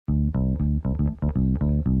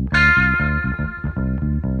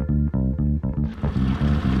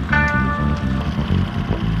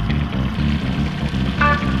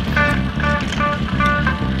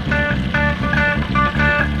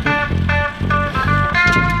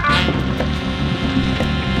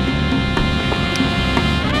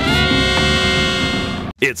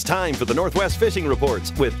It's time for the Northwest Fishing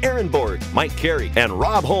Reports with Aaron Borg, Mike Carey, and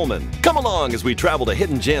Rob Holman. Come along as we travel to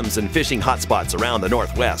hidden gems and fishing hotspots around the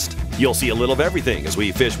Northwest. You'll see a little of everything as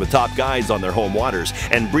we fish with top guides on their home waters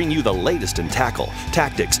and bring you the latest in tackle,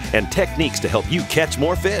 tactics, and techniques to help you catch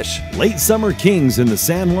more fish. Late Summer Kings in the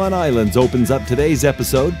San Juan Islands opens up today's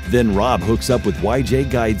episode. Then Rob hooks up with YJ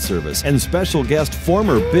Guide Service and special guest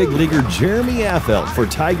former big leaguer Jeremy Affeldt for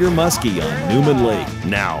Tiger Muskie on Newman Lake.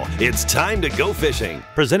 Now, it's time to go fishing.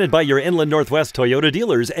 Presented by your Inland Northwest Toyota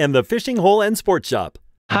dealers and the Fishing Hole and Sports Shop.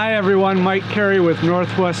 Hi everyone, Mike Carey with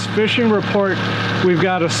Northwest Fishing Report. We've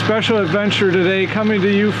got a special adventure today coming to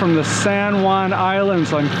you from the San Juan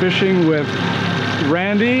Islands. I'm fishing with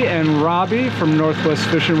Randy and Robbie from Northwest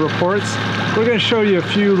Fishing Reports. We're going to show you a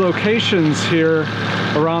few locations here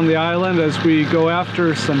around the island as we go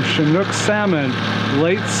after some Chinook salmon.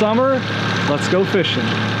 Late summer, let's go fishing.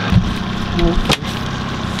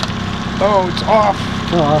 Oh, it's off.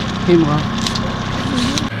 Came off.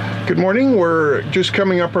 Good morning. We're just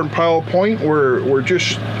coming up on Pile Point. We're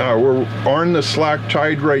on the slack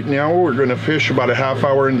tide right now. We're going to fish about a half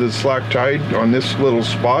hour into the slack tide on this little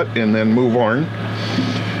spot and then move on.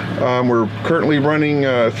 We're currently running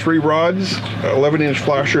 3 rods, 11-inch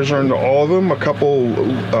flashers on all of them, a couple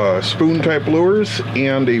spoon type lures,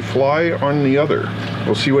 and a fly on the other.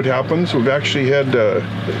 We'll see what happens. We've actually had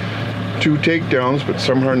 2 takedowns, but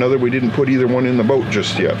somehow or another we didn't put either one in the boat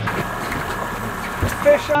just yet.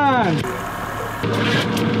 Fish on!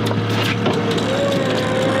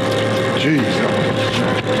 Jeez.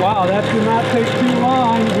 Wow, that did not take too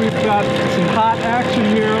long. We've got some hot action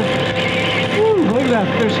here. Woo, look at that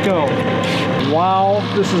fish go. Wow,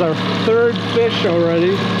 this is our 3rd fish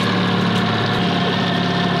already.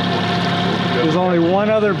 There's only one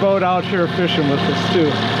other boat out here fishing with us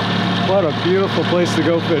too. What a beautiful place to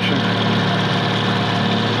go fishing.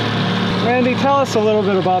 Randy, tell us a little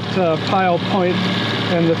bit about Pile Point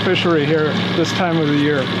and the fishery here this time of the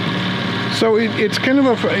year. So it's kind of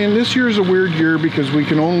and this year is a weird year because we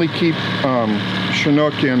can only keep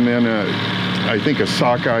Chinook and then I think a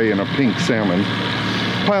sockeye and a pink salmon.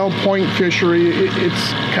 Pile Point fishery,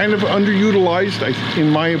 it's kind of underutilized in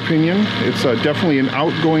my opinion. It's definitely an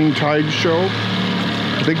outgoing tide show.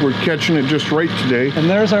 I think we're catching it just right today. And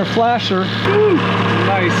there's our flasher. Ooh,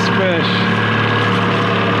 nice fish.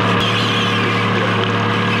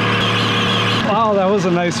 Wow, that was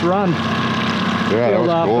a nice run. Yeah, that was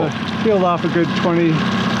cool. Peeled off a good 20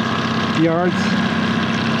 yards.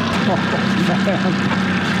 Oh, man.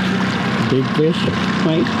 Big fish,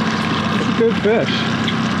 Mike? It's a good fish.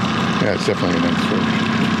 Yeah, it's definitely a nice fish.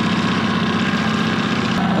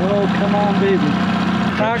 Oh, come on, baby.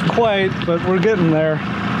 Not quite, but we're getting there.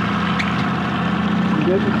 We're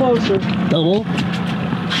getting closer. Double?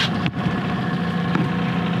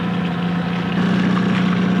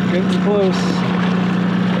 Getting close.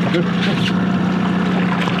 Getting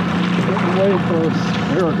way close.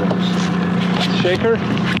 There it goes. Shaker?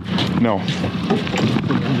 No.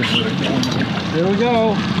 Here we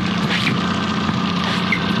go.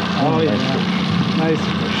 Oh yeah. Nice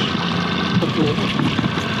fish.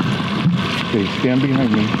 Okay, stand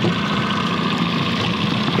behind me.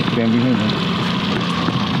 Stand behind me.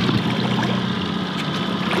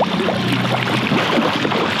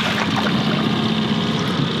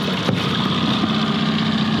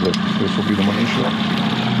 Look, this will be the money shot.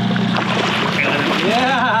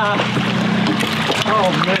 Yeah! Oh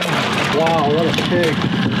man. Wow, what a pig.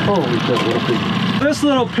 Holy shit, what a pig. This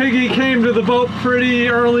little piggy came to the boat pretty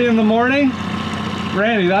early in the morning.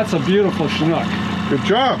 Randy, that's a beautiful Chinook. Good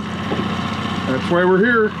job. That's why we're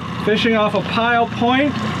here. Fishing off a Pile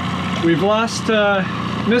Point. We've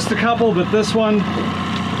missed a couple, but this one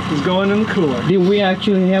is going in the cooler. Did we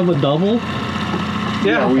actually have a double?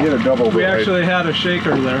 Yeah, we hit a double. We actually had a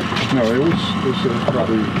shaker there. No, it was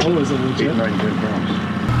probably What was it, legit? 8, 9, 10 pounds.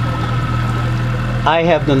 I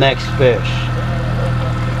have the next fish.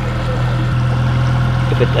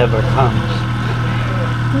 If it ever comes.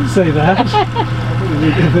 Don't say that.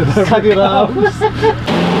 Cut it off.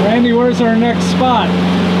 Randy, where's our next spot?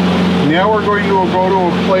 Now we're going to go to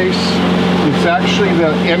a place, it's actually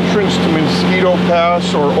the entrance to Mosquito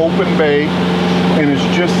Pass or Open Bay, and it's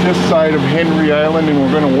just this side of Henry Island, and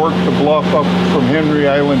we're going to work the bluff up from Henry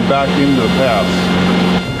Island back into the pass.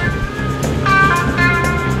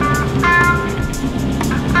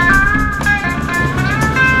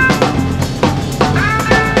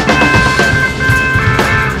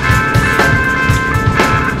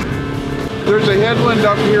 There's a headland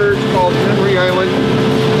up here, it's called Henry Island.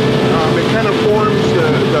 It kind of forms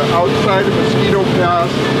the outside of Mosquito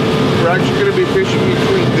Pass. We're actually going to be fishing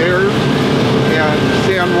between there And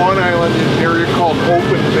San Juan Island is an area called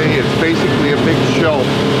Open Bay. It's basically a big shelf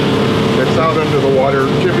that's out under the water.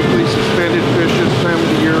 Typically suspended fish this time of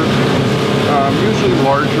the year. Usually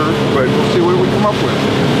larger, but we'll see what we come up with.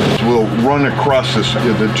 We'll run across this,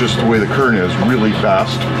 just the way the current is, really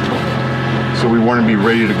fast. So we want to be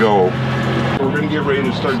ready to go. We're going to get ready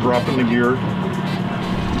to start dropping the gear.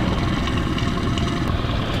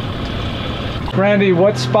 Randy,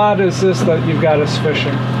 what spot is this that you've got us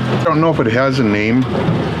fishing? I don't know if it has a name.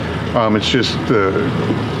 It's just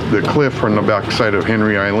the cliff on the backside of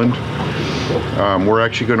Henry Island. We're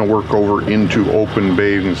actually going to work over into Open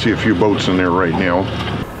Bay. You can see a few boats in there right now.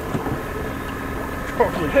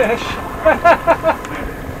 Fish.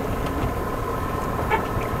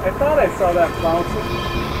 I thought I saw that bouncing.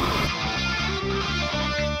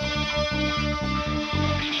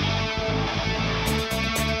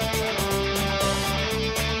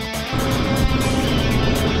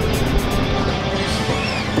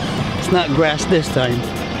 It's not grass this time.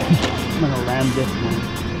 I'm gonna land this one.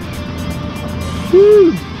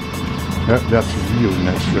 Woo! That's a really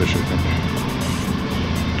nice fish, I think.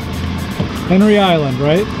 Henry Island,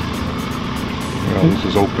 right? Well, this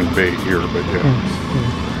is Open Bay here, but yeah.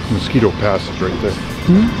 Mosquito Passage right there.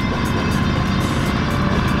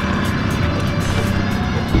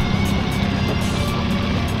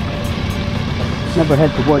 Never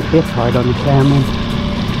had to work this hard on the salmon.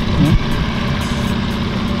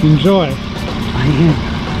 Enjoy. I am.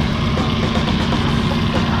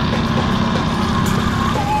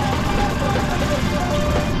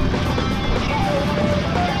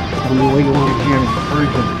 Tell me where you want to hear. Hurry,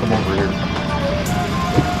 come over here.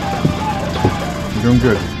 You're doing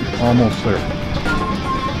good. Almost there.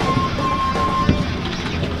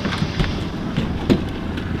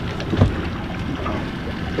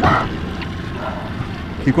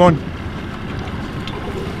 Keep going.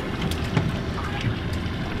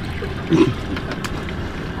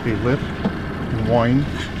 Okay, lift and wind.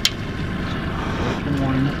 Lift and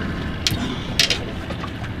wind.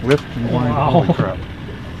 Lift and wind. Wow. Holy crap.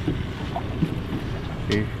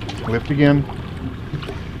 Okay, lift again.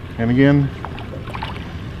 And again.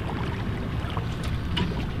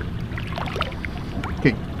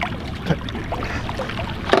 Okay.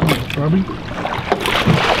 Robbie.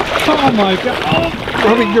 Oh my God. Oh,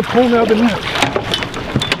 Robbie, you're pulling out the net.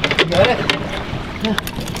 You got it?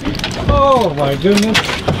 oh my goodness.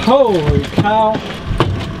 Holy cow.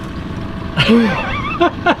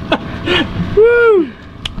 Woo!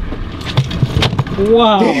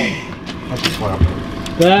 Wow. That's a slap.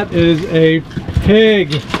 That is a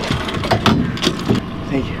pig.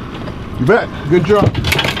 Thank you. You bet. Good job.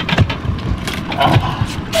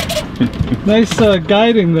 Nice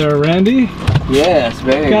guiding there, Randy. Yes,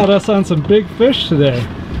 very. Got us on some big fish today.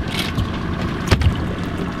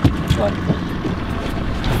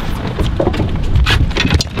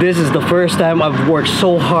 This is the first time I've worked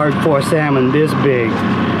so hard for a salmon this big.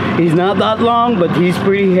 He's not that long, but he's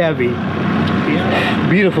pretty heavy.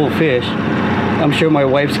 Beautiful fish. I'm sure my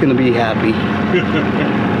wife's gonna be happy.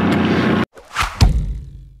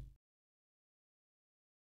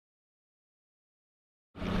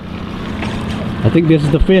 I think this is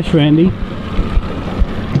the fish, Randy.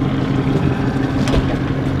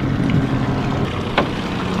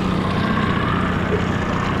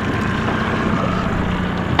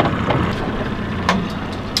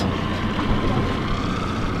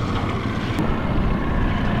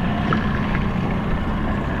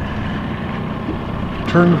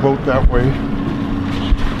 Turn the boat that way.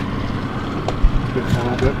 Just a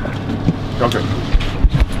little bit. Okay.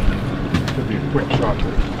 Could be a quick shot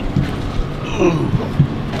there.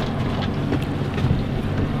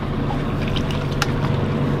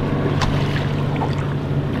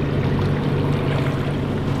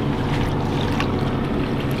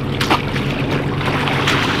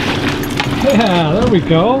 Yeah, there we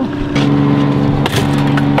go.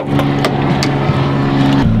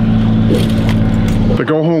 The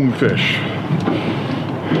go home fish.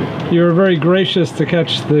 You were very gracious to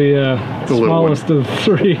catch the little smallest of the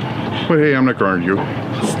three. But hey, I'm not gonna argue.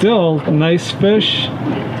 Still, nice fish.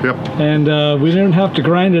 Yep. And we didn't have to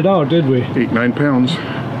grind it out, did we? 8-9 pounds.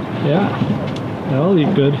 Yeah. That'll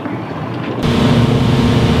eat good.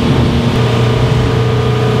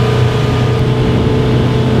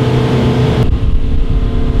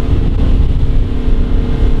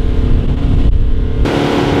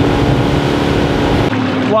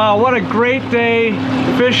 Wow, what a great day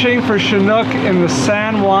fishing for Chinook in the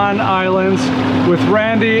San Juan Islands with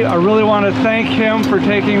Randy. I really want to thank him for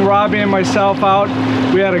taking Robbie and myself out.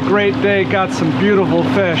 We had a great day, got some beautiful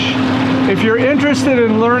fish. If you're interested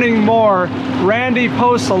in learning more, Randy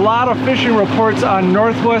posts a lot of fishing reports on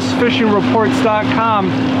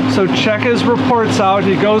northwestfishingreports.com, so check his reports out.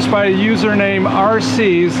 He goes by a username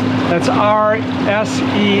RCs, that's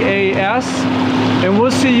R-S-E-A-S, and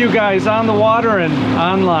we'll see you guys on the water and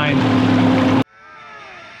online.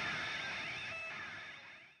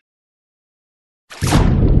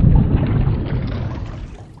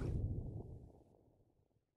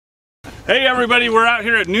 Hey everybody, we're out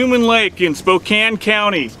here at Newman Lake in Spokane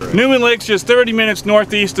County. Newman Lake's just 30 minutes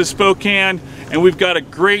northeast of Spokane, and we've got a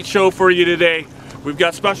great show for you today. We've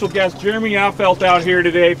got special guest Jeremy Affeldt out here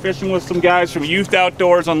today, fishing with some guys from Youth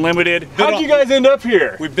Outdoors Unlimited. How'd you guys end up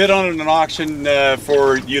here? We bid on an auction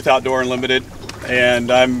for Youth Outdoor Unlimited,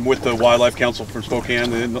 and I'm with the Wildlife Council from Spokane,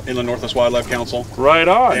 the Inland Northwest Wildlife Council. Right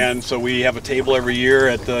on. And so we have a table every year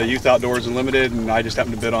at the Youth Outdoors Unlimited, and I just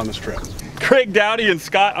happened to bid on this trip. Craig Dowdy and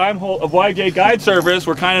Scott Imholt of YJ Guide Service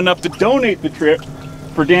were kind enough to donate the trip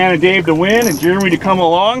for Dan and Dave to win and Jeremy to come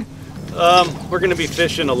along. We're going to be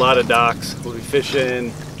fishing a lot of docks. We'll be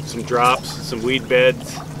fishing some drops, some weed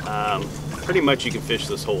beds. Pretty much you can fish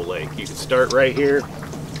this whole lake. You can start right here,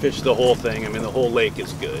 fish the whole thing. I mean, the whole lake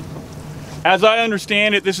is good. As I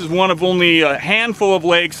understand it, this is one of only a handful of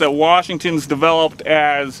lakes that Washington's developed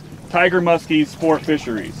as Tiger Muskie sport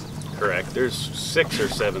fisheries. Correct. There's 6 or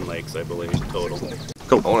 7 lakes, I believe, total.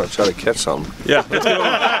 I want to try to catch something. Yeah.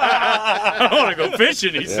 I want to go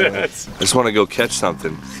fishing, he says. I just want to go catch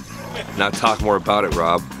something. Not talk more about it,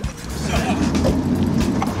 Rob.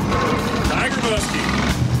 Tiger Muskie.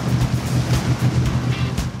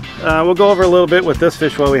 We'll go over a little bit with this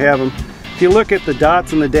fish while we have them. If you look at the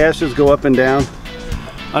dots and the dashes go up and down.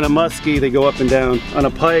 On a muskie, they go up and down. On a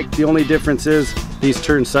pike, the only difference is these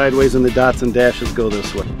turn sideways and the dots and dashes go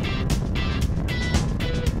this way.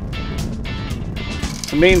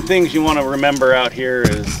 The main things you want to remember out here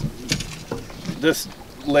is this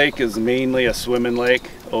lake is mainly a swimming lake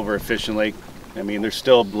over a fishing lake. I mean, there's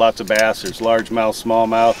still lots of bass, there's largemouth,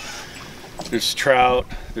 smallmouth, there's trout,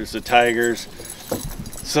 there's the tigers.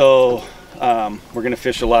 So we're going to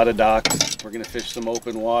fish a lot of docks, we're going to fish some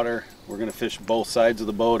open water, we're going to fish both sides of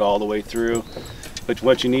the boat all the way through. But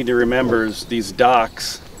what you need to remember is these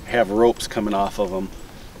docks have ropes coming off of them.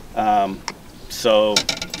 So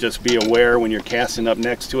just be aware when you're casting up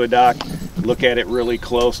next to a dock, look at it really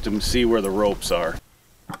close to see where the ropes are.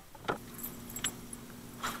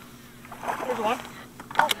 There's one.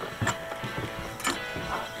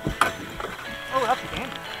 Oh, that's a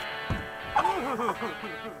candy.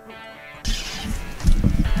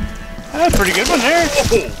 That's a pretty good one there.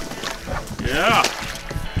 Oh. Yeah.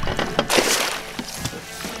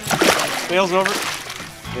 Sails over.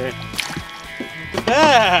 Okay. Look at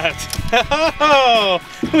that. Oh,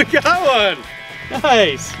 we got one.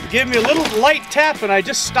 Nice. He gave me a little light tap and I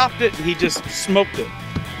just stopped it and he just smoked it.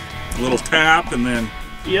 A little tap and then...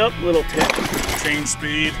 Yep, little tap. Change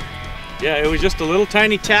speed. Yeah, it was just a little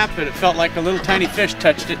tiny tap and it felt like a little tiny fish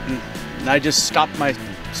touched it and I just stopped my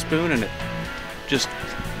spoon and it just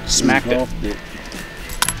smacked it.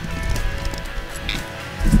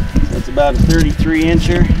 That's about a 33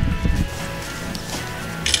 incher.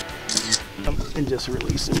 And just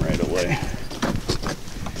release him right away.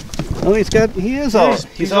 Oh, he's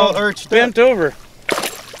all arched bent over.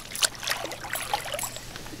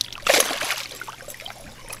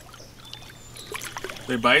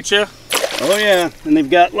 They bite you? Oh yeah, and they've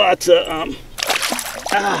got lots of Well,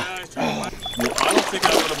 I don't think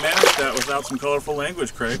I would have managed that without some colorful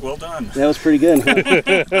language, Craig. Well done. That was pretty good,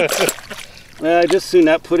 huh? Well, I just soon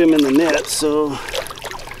not put him in the net, so I'm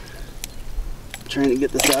trying to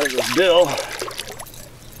get this out of his bill.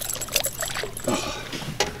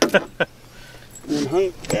 And then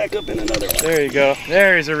hung back up in another one. There you go.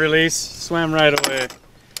 There's a release. Swam right away.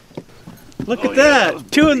 Look at that. Yeah,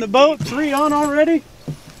 2 in the boat, 3 on already.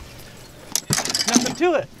 Nothing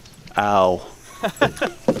to it. Ow.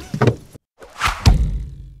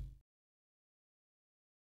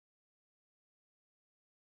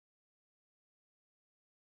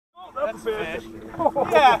 That's a fish.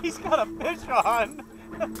 Yeah, he's got a fish on.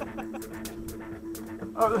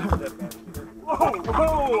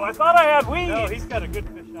 Whoa, I thought I had weeds. No, he's got a good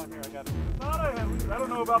fish on here. I thought I had weeds. I don't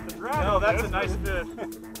know about the dragon. No, that's a nice fish.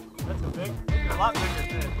 That's a lot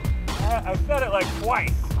bigger fish. I said it like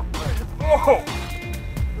twice. Oh!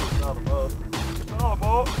 It's all the boat. It's all a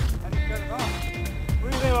boat. How do you cut it off?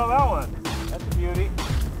 What do you think about that one? That's a beauty.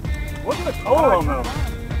 Look at the color on them.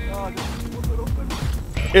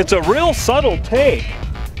 It's a real subtle take.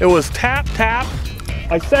 It was tap, tap.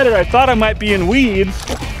 I said it, I thought I might be in weeds.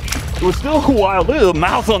 It was still wild. Look at the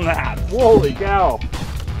mouth on that. Holy cow.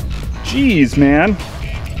 Jeez, man.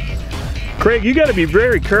 Craig, you got to be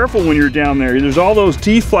very careful when you're down there. There's all those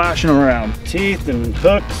teeth flashing around. Teeth and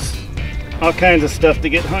hooks, all kinds of stuff to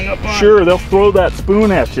get hung up on. Sure, they'll throw that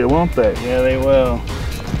spoon at you, won't they? Yeah, they will.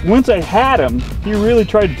 Once I had him, he really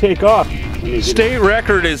tried to take off. State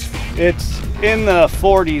record is... It's in the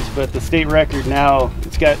 40s, but the state record now,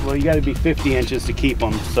 it's got, well, you got to be 50 inches to keep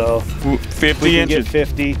them. So 50 inches? Get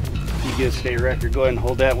 50, you get a state record. Go ahead and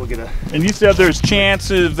hold that. We'll get a... And you said there's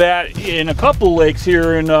chances of that in a couple lakes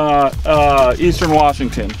here in eastern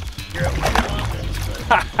Washington.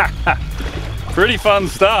 Pretty fun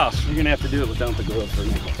stuff. You're going to have to do it without the glove for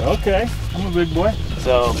now. Okay, I'm a big boy.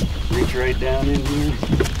 So reach right down in here.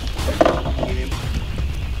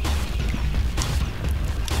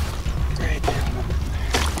 Right down.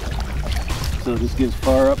 So just get as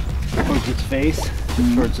far up towards its face,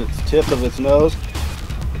 towards its tip of its nose.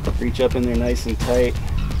 Reach up in there nice and tight.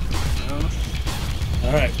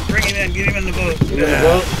 All right, bring him in, get him in the boat. Get in the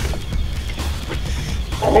boat.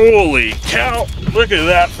 Holy cow, look at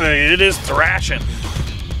that thing, it is thrashing.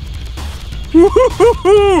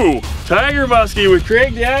 Woo-hoo-hoo-hoo! Tiger Muskie with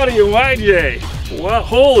Craig Dowdy and YJ. Well,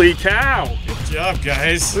 holy cow. Good job,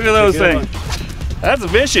 guys. Look at those things. That's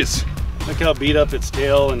vicious. Look how beat up its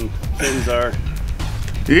tail and fins are.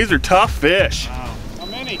 These are tough fish. Wow. How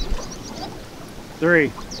many?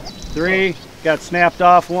 Three. Got snapped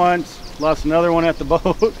off once. Lost another one at the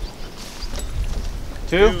boat.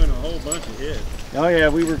 Two? And a whole bunch of hits. Oh yeah,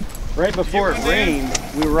 we were right before it rained.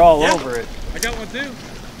 We were all over it. I got one too.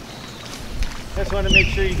 Just wanted to make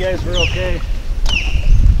sure you guys were okay.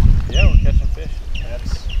 Yeah, we're catching fish.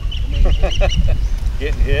 That's amazing.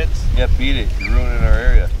 Getting hits. Yeah, beat it. You're ruining our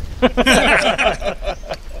area.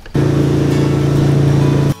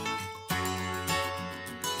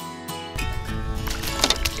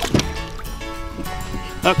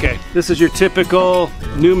 Okay, this is your typical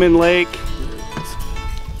Newman Lake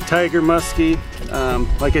Tiger Muskie.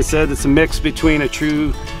 Like I said, it's a mix between a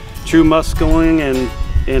true muskellunge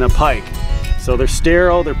and a pike. So they're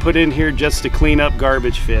sterile, they're put in here just to clean up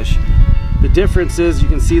garbage fish. The difference is you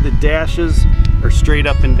can see the dashes are straight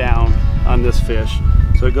up and down on this fish.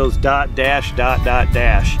 So it goes dot, dash, dot, dot,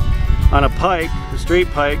 dash. On a pike, a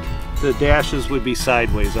straight pike, the dashes would be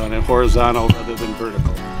sideways on it, horizontal rather than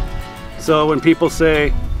vertical. So when people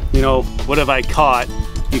say, you know, what have I caught?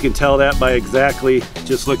 You can tell that by exactly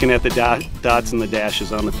just looking at the dots and the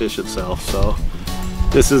dashes on the fish itself. So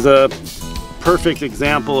this is a perfect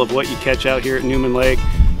example of what you catch out here at Newman Lake.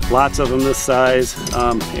 Lots of them this size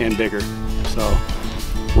and bigger. So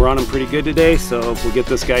we're on them pretty good today, so we'll get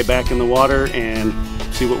this guy back in the water and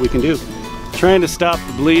see what we can do. Trying to stop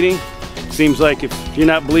the bleeding. Seems like if you're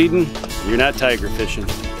not bleeding, you're not tiger fishing.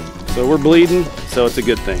 So we're bleeding, so it's a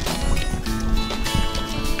good thing.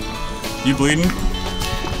 You bleeding?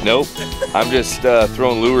 Nope. I'm just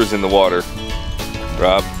throwing lures in the water,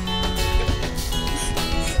 Rob.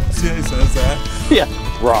 See how he says that? Yeah.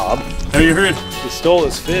 Rob. Have you heard? He stole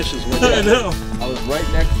his fish is what I know. I was right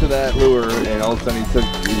next to that lure, and all of a sudden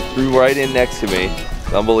he threw right in next to me.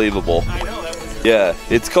 It's unbelievable. I know that was... Yeah,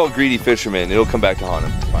 it's called Greedy Fisherman. It'll come back to haunt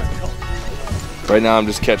him. It's fine. Right now I'm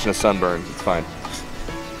just catching a sunburn. It's fine.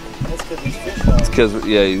 That's because he's fish hogging. It's because,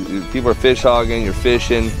 yeah, people are fish hogging, you're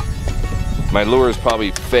fishing. My lure is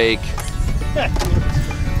probably fake.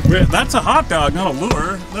 That's a hot dog, not a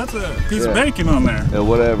lure. That's a piece of bacon on there. Yeah,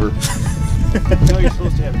 whatever. No, you're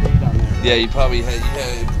supposed to have bait on there. Yeah, you probably had,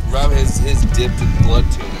 Rob has his dipped in blood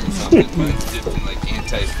tuna or something. Mine's dipped in like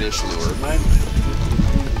anti-fish lure.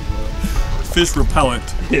 Fish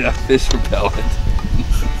repellent. Yeah, fish repellent.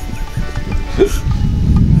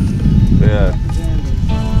 Yeah.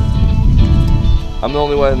 I'm the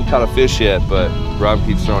only one who hasn't caught a fish yet, but Rob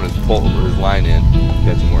keeps throwing his pole or his line in,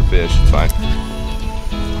 catching more fish. It's fine.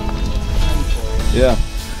 Yeah.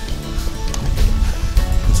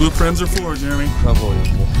 That's what friends are for, Jeremy.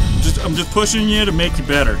 Unbelievable. I'm just pushing you to make you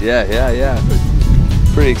better. Yeah.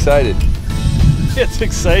 Pretty excited. It's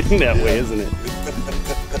exciting that way, isn't it?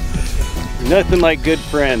 Nothing like good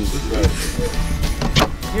friends.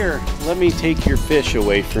 Here, let me take your fish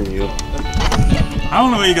away from you. I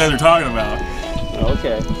don't know what you guys are talking about.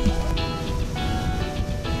 Okay.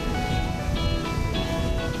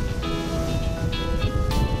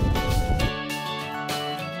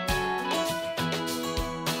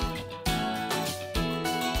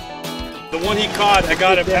 The one he caught, I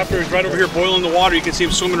got it after he was right over here boiling the water. You can see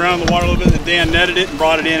him swimming around in the water a little bit, and Dan netted it and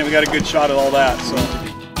brought it in, and we got a good shot at all that. So.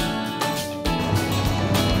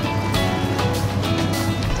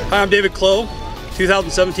 Hi, I'm David Cloe,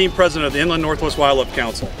 2017 president of the Inland Northwest Wildlife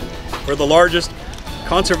Council. We're the largest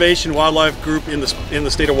conservation wildlife group in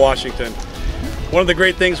the state of Washington. One of the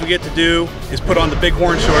great things we get to do is put on the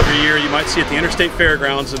Bighorn Show every year. You might see at the Interstate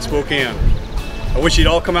Fairgrounds in Spokane. I wish you'd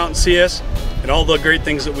all come out and see us and all the great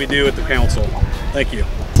things that we do at the council. Thank you.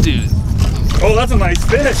 Dude. Oh, that's a nice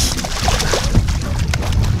fish.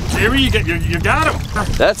 Jerry, you got him.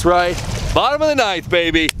 That's right. Bottom of the ninth,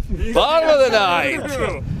 baby. Bottom of the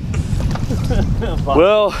ninth.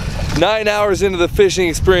 Well, 9 hours into the fishing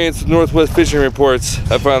experience with Northwest Fishing Reports,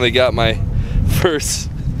 I finally got my first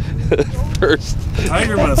Tiger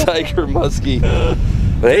Muskie.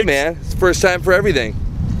 But hey man, it's the first time for everything.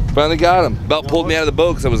 Finally got him. About pulled me out of the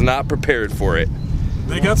boat because I was not prepared for it.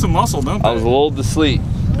 They got some muscle, don't they? I was lulled to sleep.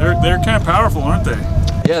 They're kind of powerful, aren't they?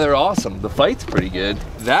 Yeah, they're awesome. The fight's pretty good.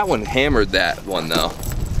 That one hammered that one though.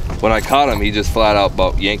 When I caught him, he just flat out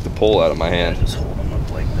about yanked the pole out of my hand. Just hold them up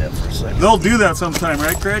like that for a second. They'll do that sometime,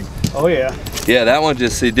 right, Craig? Oh yeah. Yeah, that one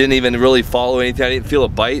just, it didn't even really follow anything. I didn't feel a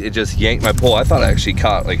bite. It just yanked my pole. I thought I actually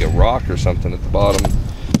caught like a rock or something at the bottom.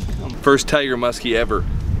 First Tiger Muskie ever.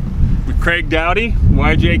 With Craig Dowdy,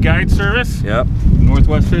 YJ Guide Service. Yep.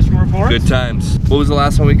 Northwest Fishing Report. Good times. What was the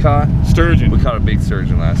last one we caught? Sturgeon. We caught a big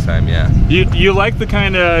sturgeon last time, yeah. You like the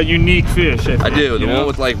kind of unique fish, I think, I do. The one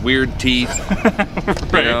with like weird teeth.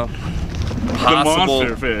 Right. You know? Possible, the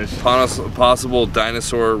monster fish. Possible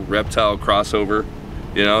dinosaur reptile crossover.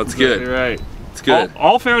 You know, it's good. Right. It's good.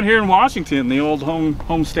 All found here in Washington, the old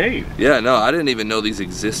home state. Yeah, no, I didn't even know these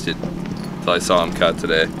existed until I saw them cut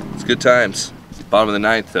today. It's good times. Bottom of the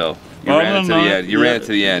ninth though. You ran it to the end. You ran it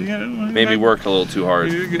to the end. Yeah, made me work a little too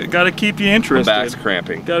hard. Got to keep you interested. My back's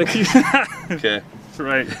cramping. Got to keep. Okay.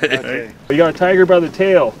 Right. Okay. You got a tiger by the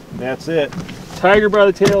tail. That's it. Tiger by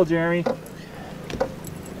the tail, Jeremy.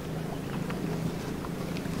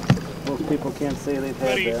 Most people can't say they've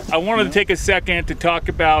had that. I wanted to take a second to talk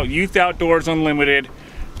about Youth Outdoors Unlimited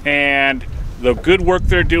and the good work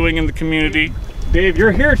they're doing in the community. Dave,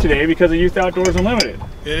 you're here today because of Youth Outdoors Unlimited.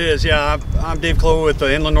 It is, yeah. I'm Dave Cloe with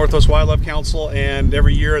the Inland Northwest Wildlife Council, and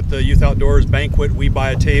every year at the Youth Outdoors banquet, we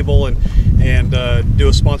buy a table and do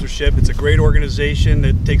a sponsorship. It's a great organization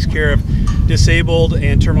that takes care of disabled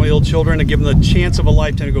and terminally ill children and give them the chance of a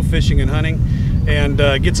lifetime to go fishing and hunting, and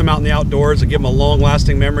gets them out in the outdoors and give them a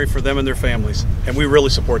long-lasting memory for them and their families. And we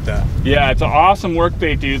really support that. Yeah, it's an awesome work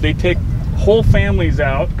they do. They take whole families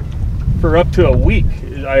out for up to a week,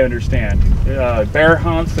 I understand. Bear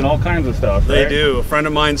hunts and all kinds of stuff, They right? do. A friend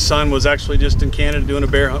of mine's son was actually just in Canada doing a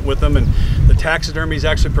bear hunt with them, and the taxidermy is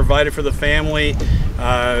actually provided for the family.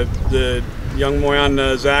 The young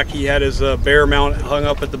Juan, Zach, he had his bear mount hung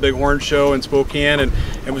up at the Bighorn Show in Spokane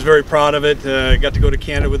and was very proud of it. Got to go to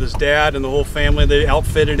Canada with his dad and the whole family. They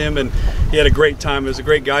outfitted him and he had a great time. It was a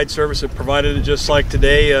great guide service that provided it just like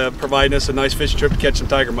today, providing us a nice fishing trip to catch some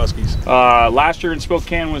tiger muskies. Last year in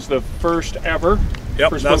Spokane was the first ever.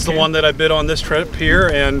 Yep, that's the one that I bid on this trip here,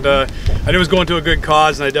 and I knew it was going to a good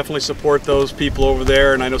cause, and I definitely support those people over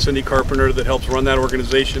there. And I know Cindy Carpenter that helps run that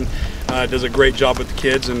organization does a great job with the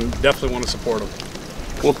kids, and definitely want to support them.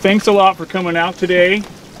 Well, thanks a lot for coming out today,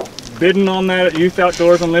 bidding on that Youth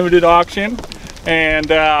Outdoors Unlimited auction, and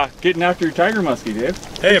getting after your tiger muskie, Dave.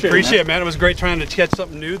 Hey, appreciate it, man. It was great trying to catch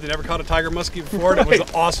something new. They never caught a tiger muskie before. It was an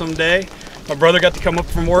awesome day. My brother got to come up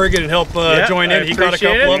from Oregon and help join in. He caught a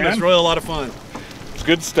couple of them. It was really a lot of fun.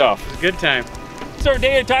 Good stuff. Good time. It's our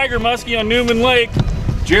day of tiger muskie on Newman Lake.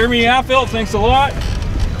 Jeremy Affeldt, thanks a lot.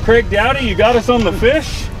 Craig Dowdy, you got us on the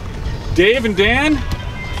fish. Dave and Dan,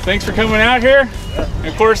 thanks for coming out here. And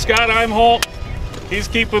of course, Scott Imholt, he's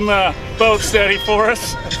keeping the boat steady for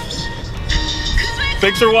us.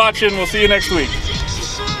 Thanks for watching. We'll see you next week.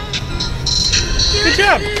 Good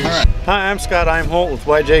job. All right. Hi, I'm Scott Imholt with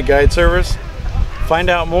YJ Guide Service. Find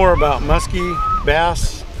out more about muskie,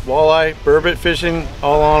 bass, walleye, burbot fishing,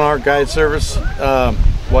 all on our guide service,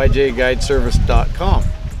 yjguideservice.com.